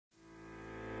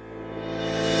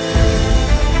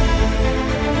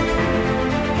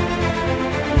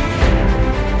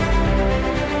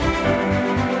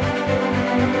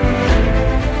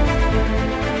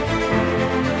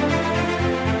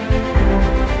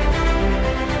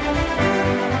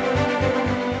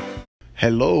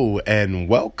Hello and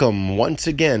welcome once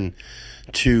again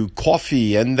to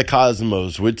Coffee and the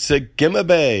Cosmos with Sagima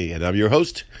Bay. And I'm your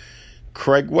host,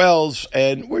 Craig Wells,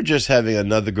 and we're just having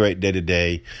another great day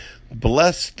today.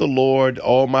 Bless the Lord,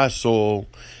 all my soul,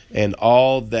 and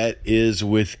all that is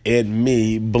within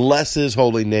me. Bless his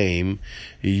holy name.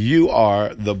 You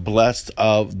are the blessed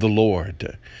of the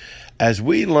Lord. As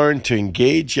we learn to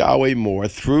engage Yahweh more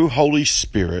through Holy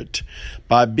Spirit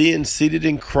by being seated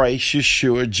in Christ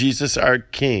Yeshua, Jesus our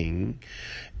King,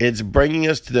 it's bringing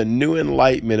us to the new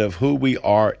enlightenment of who we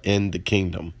are in the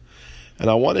kingdom. And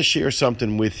I want to share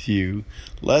something with you.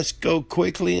 Let's go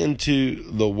quickly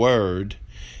into the Word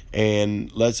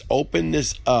and let's open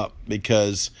this up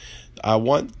because I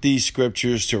want these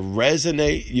scriptures to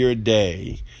resonate your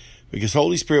day. Because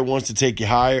Holy Spirit wants to take you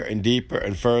higher and deeper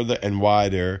and further and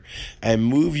wider and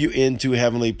move you into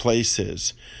heavenly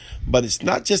places. But it's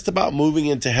not just about moving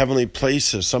into heavenly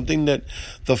places, something that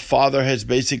the Father has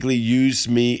basically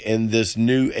used me in this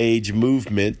new age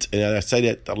movement. And I say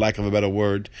that for lack of a better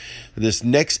word, this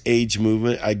next age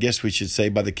movement, I guess we should say,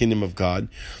 by the kingdom of God,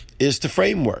 is the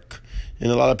framework.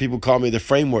 And a lot of people call me the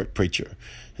framework preacher.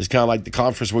 It's kind of like the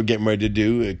conference we're getting ready to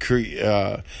do,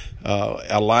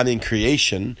 aligning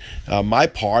creation. My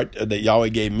part that Yahweh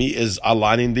gave me is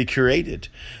aligning the created.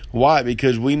 Why?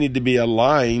 Because we need to be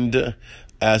aligned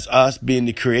as us being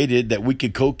the created that we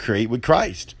could co-create with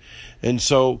Christ. And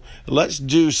so let's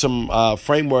do some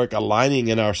framework aligning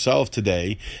in ourselves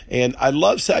today. And I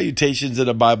love salutations in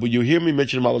the Bible. You hear me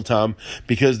mention them all the time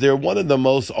because they're one of the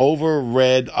most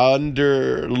overread,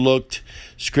 underlooked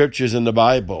scriptures in the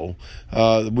Bible.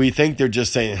 We think they're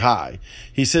just saying hi.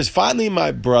 He says, "Finally,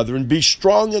 my brethren, be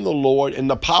strong in the Lord and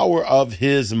the power of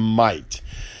his might."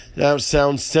 Now, it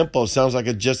sounds simple. It sounds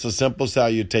like just a simple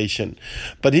salutation.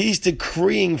 But he's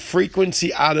decreeing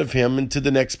frequency out of him into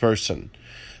the next person.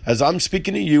 As I'm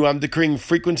speaking to you, I'm decreeing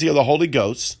frequency of the Holy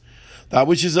Ghost. That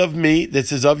which is of me,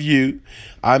 this is of you.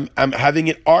 I'm having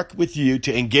it arc with you,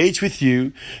 to engage with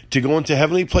you, to go into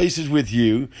heavenly places with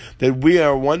you, that we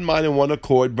are one mind and one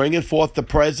accord, bringing forth the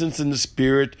presence and the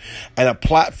Spirit and a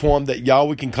platform that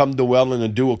Yahweh can come dwell in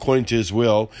and do according to his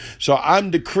will. So I'm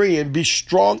decreeing, be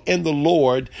strong in the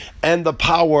Lord and the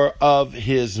power of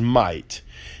his might.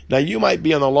 Now, you might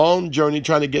be on a long journey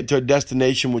trying to get to a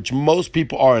destination, which most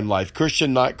people are in life.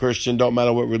 Christian, not Christian, don't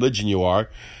matter what religion you are.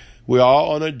 We're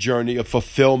all on a journey of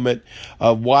fulfillment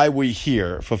of why we're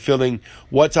here, fulfilling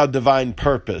what's our divine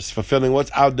purpose, fulfilling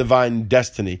what's our divine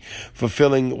destiny,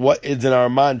 fulfilling what is in our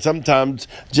mind, sometimes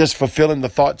just fulfilling the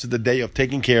thoughts of the day of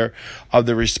taking care of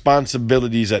the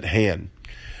responsibilities at hand.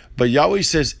 But Yahweh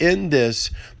says in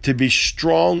this to be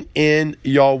strong in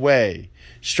Yahweh.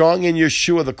 Strong in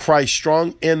Yeshua the Christ,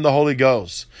 strong in the Holy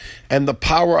Ghost, and the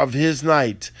power of his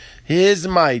might. His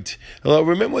might.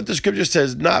 Remember what the scripture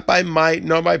says, not by might,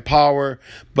 nor by power,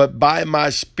 but by my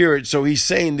spirit. So he's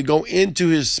saying to go into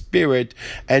his spirit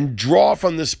and draw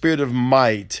from the spirit of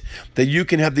might, that you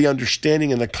can have the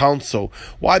understanding and the counsel.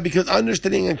 Why? Because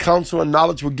understanding and counsel and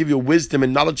knowledge will give you wisdom,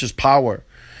 and knowledge is power.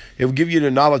 It will give you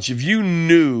the knowledge. If you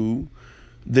knew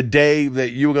the day that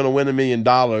you were going to win $1 million,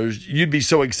 you'd be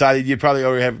so excited. You'd probably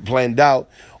already have it planned out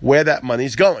where that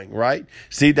money's going, right?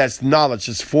 See, that's knowledge.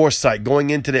 It's foresight, going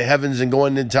into the heavens and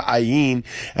going into Ayin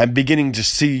and beginning to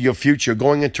see your future,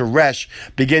 going into Resh,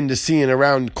 begin to see in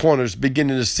around corners,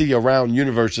 beginning to see around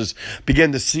universes,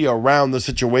 begin to see around the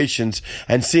situations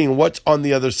and seeing what's on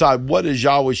the other side. What is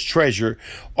Yahweh's treasure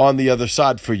on the other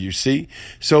side for you, see?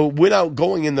 So we're not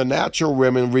going in the natural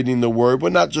realm and reading the word. We're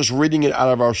not just reading it out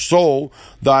of our soul,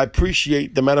 though I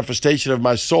appreciate the manifestation of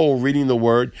my soul reading the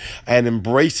word and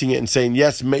embracing it and saying,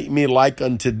 yes, make me like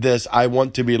unto this. I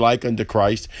want to be like unto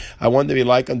Christ. I want to be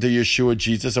like unto Yeshua,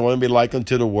 Jesus. I want to be like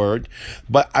unto the word.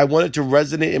 But I want it to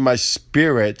resonate in my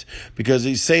spirit because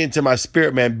he's saying to my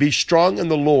spirit, man, be strong in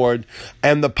the Lord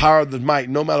and the power of the might.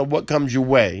 No matter what comes your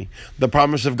way, the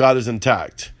promise of God is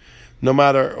intact. No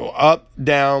matter up,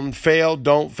 down, fail,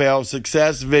 don't fail,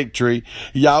 success, victory,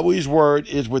 Yahweh's word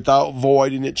is without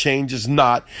void and it changes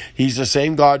not. He's the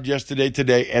same God yesterday,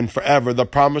 today, and forever. The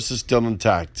promise is still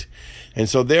intact. And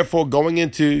so therefore, going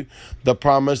into the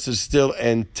promise is still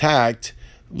intact.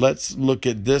 Let's look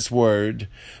at this word.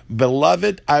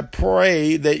 Beloved, I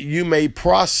pray that you may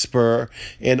prosper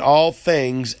in all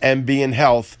things and be in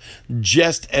health,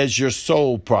 just as your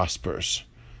soul prospers.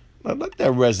 Now let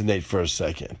that resonate for a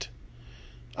second.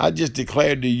 I just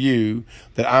declared to you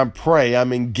that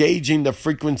I'm engaging the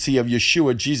frequency of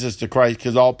Yeshua, Jesus the Christ,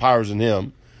 because all power is in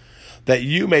him, that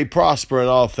you may prosper in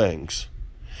all things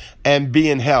and be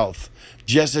in health,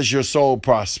 just as your soul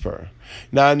prosper.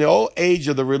 Now, in the old age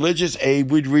of the religious age,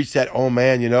 we'd reach that, oh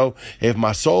man, if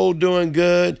my soul doing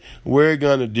good, we're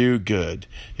going to do good.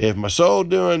 If my soul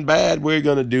doing bad, we're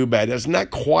going to do bad. That's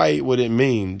not quite what it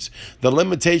means. The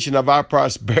limitation of our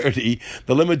prosperity,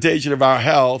 the limitation of our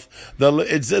health,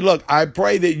 look, I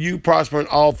pray that you prosper in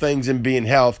all things and be in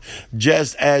health,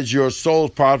 just as your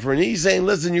soul's prospering. He's saying,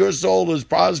 listen, your soul is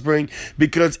prospering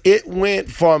because it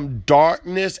went from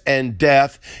darkness and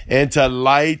death into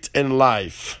light and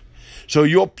life. So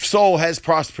your soul has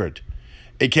prospered.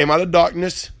 It came out of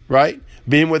darkness, right?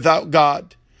 Being without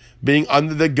God, being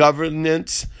under the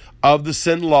governance of the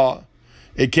sin law.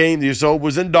 Your soul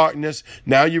was in darkness.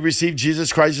 Now you receive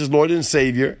Jesus Christ as Lord and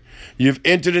Savior. You've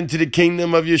entered into the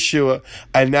kingdom of Yeshua,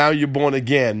 and now you're born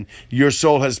again. Your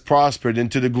soul has prospered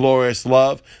into the glorious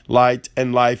love, light,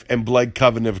 and life and blood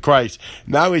covenant of Christ.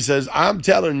 Now he says, I'm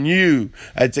telling you,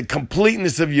 it's the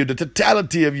completeness of you, the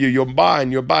totality of you, your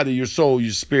mind, your body, your soul,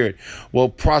 your spirit will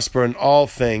prosper in all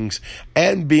things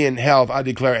and be in health. I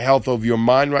declare health over your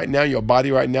mind right now, your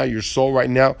body right now, your soul right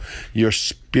now, your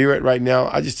spirit right now.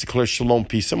 I just declare shalom,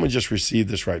 peace. Someone just received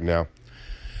this right now.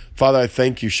 Father, I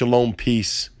thank you. Shalom,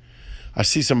 peace. I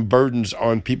see some burdens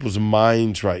on people's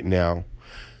minds right now.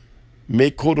 And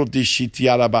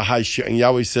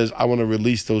Yahweh says, I want to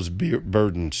release those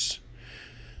burdens.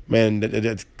 Man,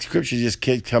 that scripture just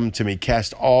can't come to me.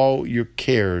 Cast all your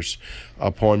cares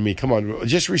upon me. Come on,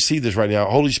 just receive this right now.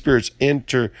 Holy Spirit's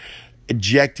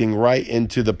interjecting right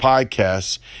into the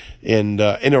podcast and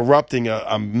interrupting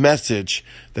a message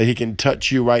that he can touch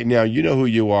you right now. You know who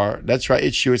you are. That's right.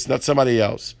 It's you. It's not somebody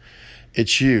else.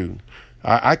 It's you.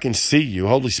 I can see you.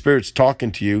 Holy Spirit's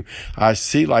talking to you. I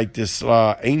see like this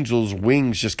angel's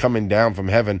wings just coming down from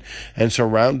heaven and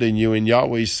surrounding you. And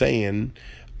Yahweh's saying,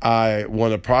 I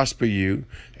want to prosper you,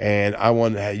 and I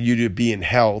want you to be in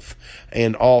health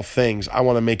in all things. I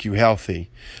want to make you healthy.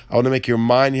 I want to make your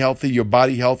mind healthy, your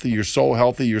body healthy, your soul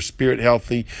healthy, your spirit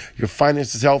healthy, your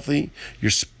finances healthy,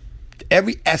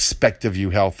 every aspect of you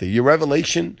healthy, your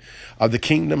revelation of the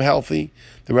kingdom healthy,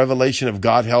 the revelation of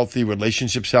God healthy,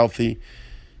 relationships healthy,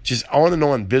 just on and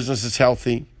on, business is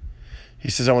healthy. He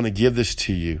says, I want to give this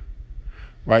to you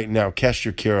right now. Cast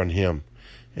your care on him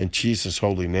in Jesus'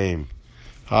 holy name.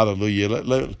 Hallelujah.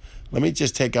 Let me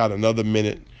just take out another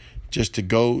minute just to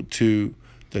go to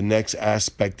the next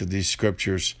aspect of these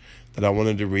scriptures that I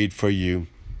wanted to read for you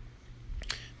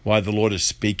while the Lord is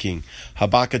speaking.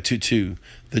 Habakkuk 2:2,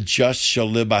 the just shall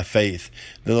live by faith.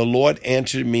 Then the Lord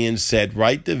answered me and said,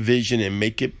 write the vision and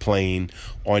make it plain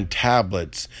on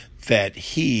tablets, that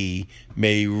he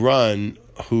may run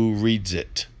who reads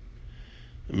it.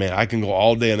 Man, I can go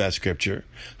all day on that scripture.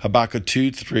 Habakkuk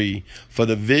 2:3, for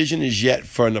the vision is yet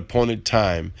for an appointed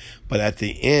time, but at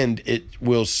the end it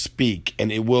will speak,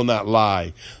 and it will not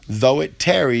lie. Though it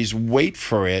tarries, wait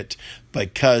for it,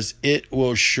 because it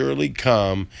will surely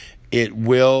come. It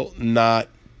will not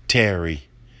tarry.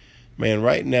 Man,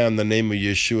 right now in the name of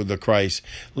Yeshua the Christ,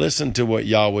 listen to what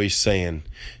Yahweh's saying.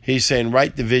 He's saying,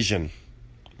 write the vision.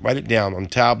 Write it down on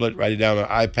tablet, write it down on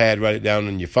iPad, write it down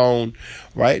on your phone,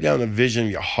 write it down the vision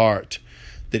of your heart,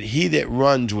 that he that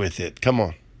runs with it, come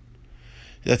on,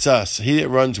 that's us, he that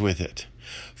runs with it.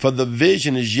 For the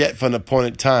vision is yet for an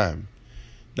appointed time.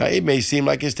 Now, it may seem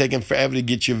like it's taking forever to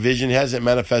get your vision. It hasn't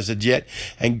manifested yet.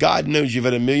 And God knows you've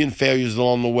had a million failures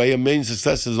along the way, a million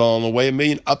successes along the way, a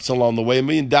million ups along the way, a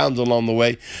million downs along the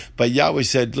way. But Yahweh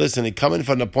said, listen, it's coming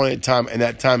for an appointed time, and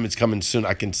that time is coming soon.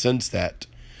 I can sense that.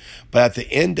 But at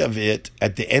the end of it,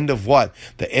 at the end of what?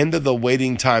 The end of the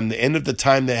waiting time, the end of the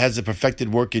time that has a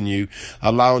perfected work in you,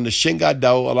 allowing the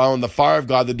Shingadao, allowing the fire of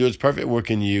God to do its perfect work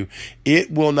in you,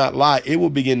 it will not lie. It will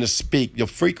begin to speak. The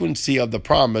frequency of the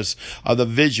promise of the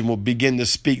vision will begin to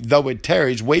speak. Though it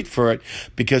tarries, wait for it,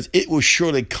 because it will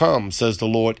surely come, says the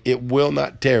Lord. It will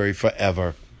not tarry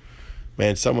forever.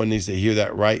 Man, someone needs to hear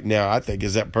that right now. I think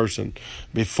it's that person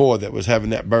before that was having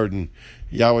that burden.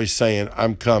 Yahweh's saying,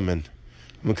 I'm coming.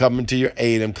 I'm coming to your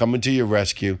aid. I'm coming to your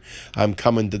rescue. I'm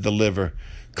coming to deliver.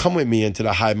 Come with me into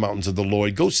the high mountains of the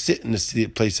Lord. Go sit in the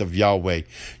seated place of Yahweh.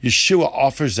 Yeshua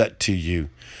offers that to you.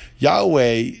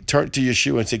 Yahweh turned to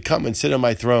Yeshua and said, come and sit on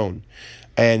my throne.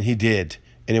 And he did.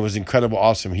 And it was incredible,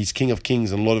 awesome. He's King of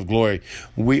kings and Lord of glory.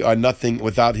 We are nothing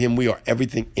without him. We are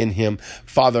everything in him.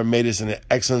 Father made us in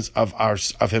the excellence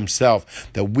of himself,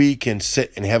 that we can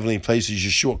sit in heavenly places.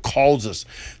 Yeshua calls us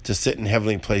to sit in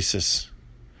heavenly places.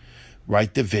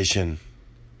 Write the vision,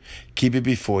 keep it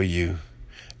before you,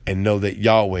 and know that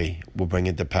Yahweh will bring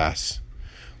it to pass.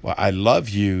 Well, I love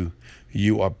you.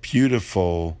 You are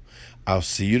beautiful. I'll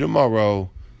see you tomorrow.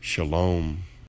 Shalom.